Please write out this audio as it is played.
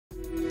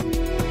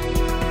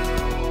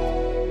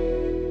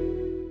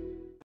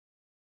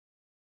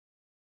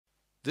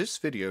This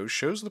video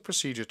shows the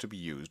procedure to be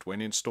used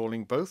when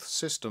installing both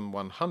System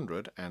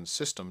 100 and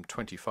System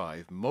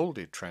 25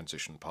 molded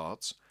transition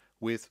parts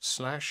with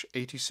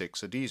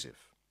 /86 adhesive.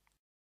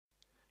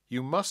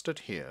 You must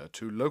adhere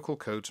to local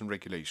codes and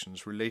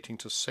regulations relating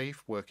to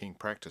safe working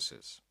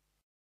practices.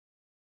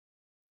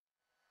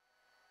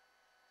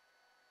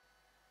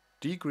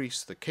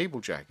 Degrease the cable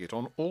jacket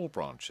on all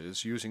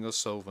branches using a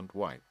solvent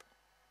wipe.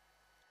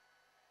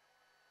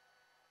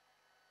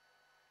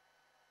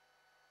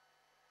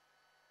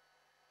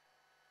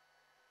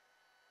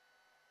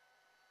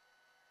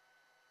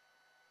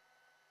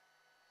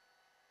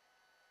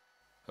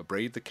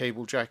 Abrade the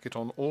cable jacket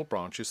on all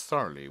branches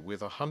thoroughly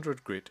with a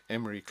 100 grit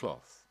emery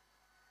cloth.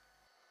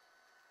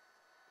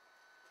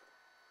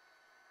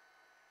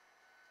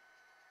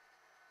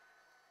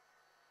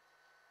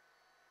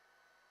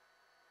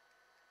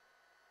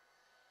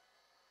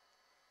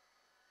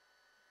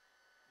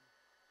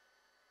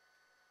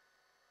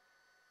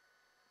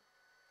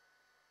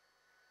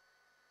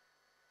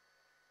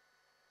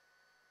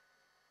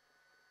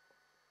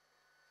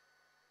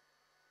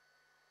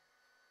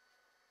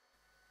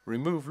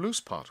 Remove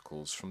loose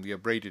particles from the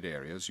abraded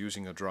areas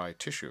using a dry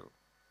tissue.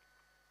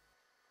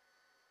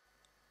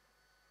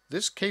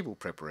 This cable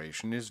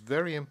preparation is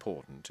very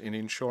important in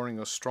ensuring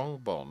a strong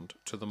bond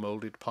to the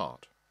molded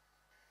part.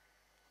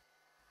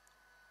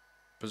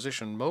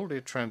 Position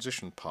molded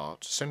transition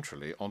part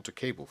centrally onto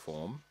cable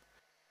form.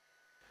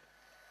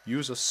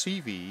 Use a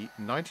CV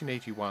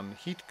 1981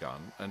 heat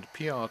gun and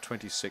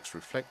PR26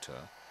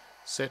 reflector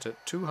set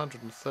at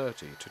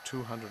 230 to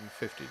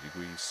 250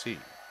 degrees C.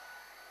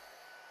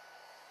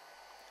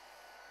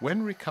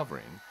 When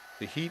recovering,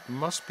 the heat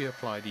must be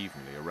applied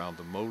evenly around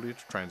the molded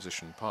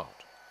transition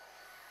part.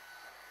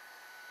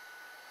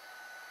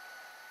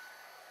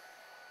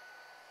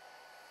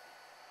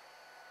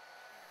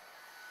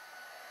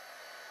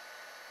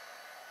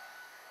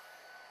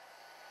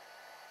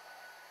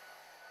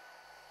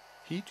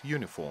 Heat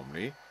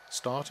uniformly,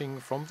 starting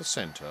from the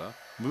center,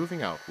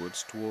 moving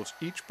outwards towards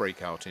each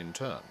breakout in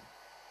turn.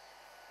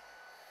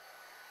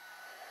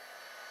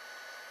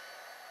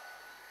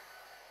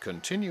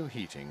 Continue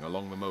heating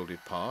along the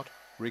molded part,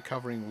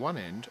 recovering one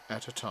end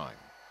at a time.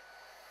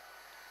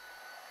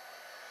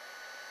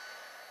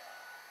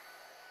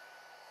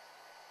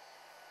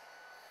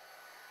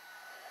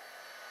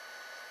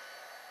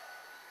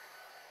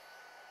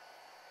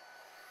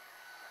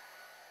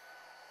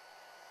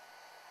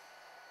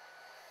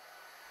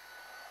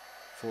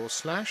 For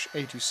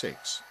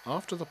 /86,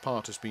 after the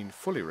part has been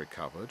fully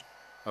recovered,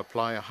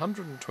 apply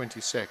 120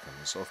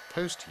 seconds of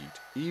post-heat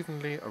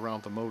evenly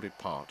around the molded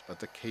part at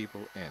the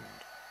cable end.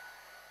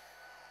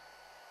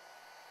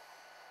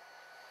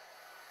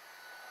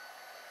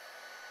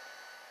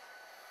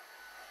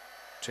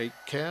 Take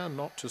care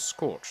not to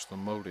scorch the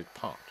molded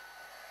part.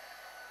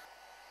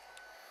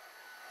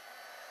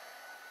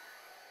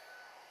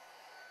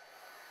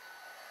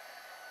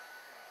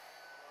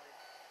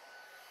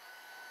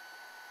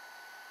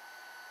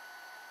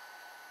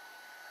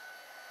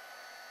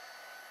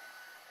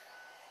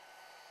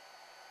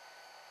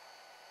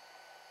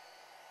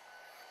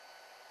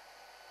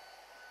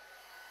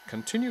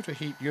 Continue to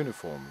heat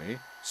uniformly,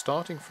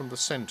 starting from the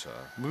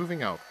center,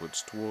 moving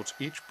outwards towards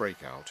each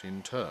breakout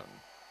in turn.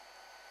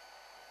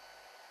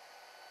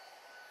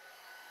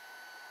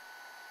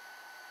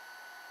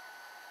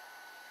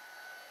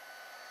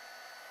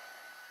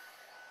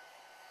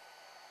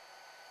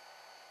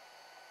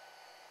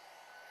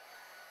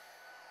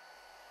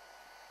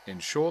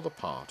 Ensure the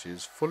part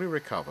is fully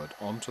recovered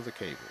onto the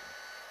cable.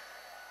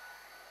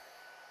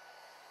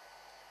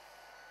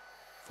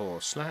 For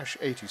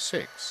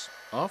 /86,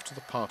 after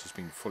the part has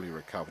been fully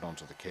recovered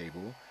onto the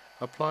cable,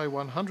 apply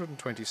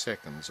 120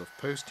 seconds of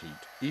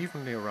post-heat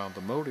evenly around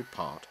the molded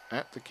part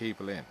at the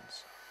cable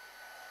ends.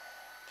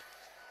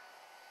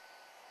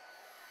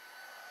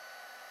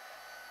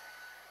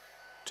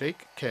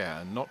 Take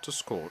care not to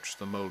scorch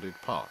the molded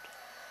part.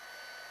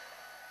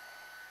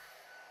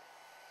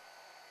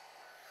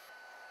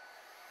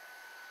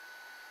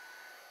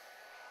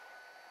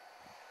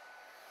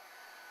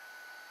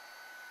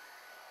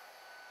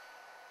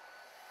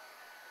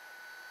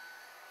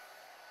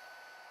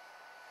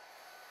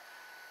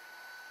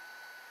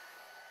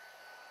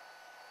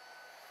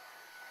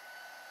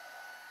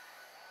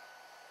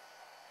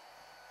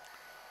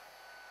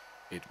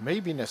 It may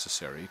be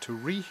necessary to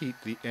reheat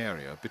the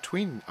area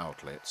between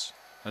outlets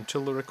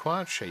until the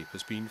required shape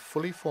has been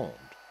fully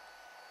formed.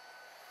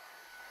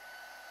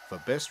 For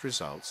best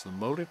results, the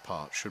molded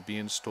part should be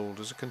installed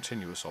as a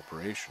continuous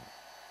operation.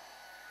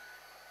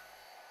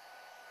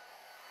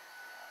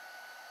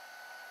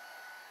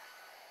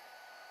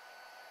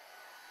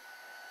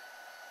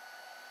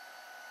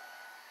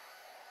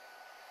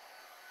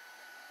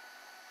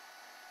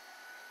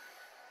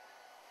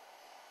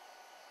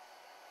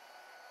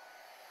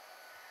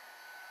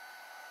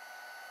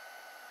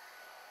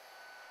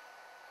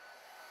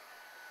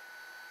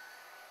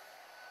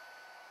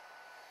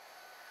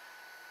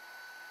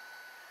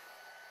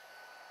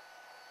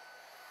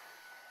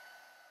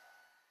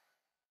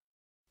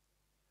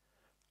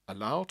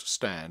 Allow to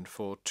stand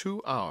for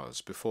 2 hours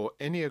before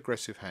any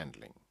aggressive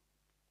handling.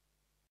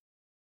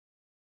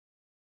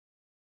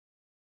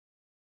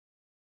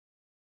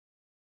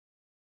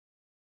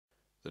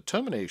 The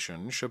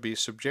termination should be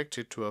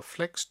subjected to a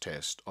flex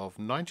test of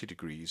 90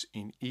 degrees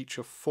in each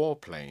of 4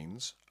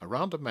 planes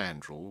around a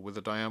mandrel with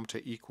a diameter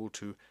equal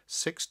to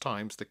 6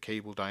 times the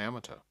cable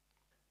diameter.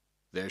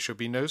 There should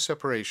be no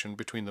separation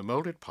between the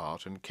molded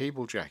part and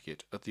cable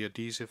jacket at the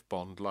adhesive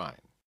bond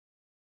line.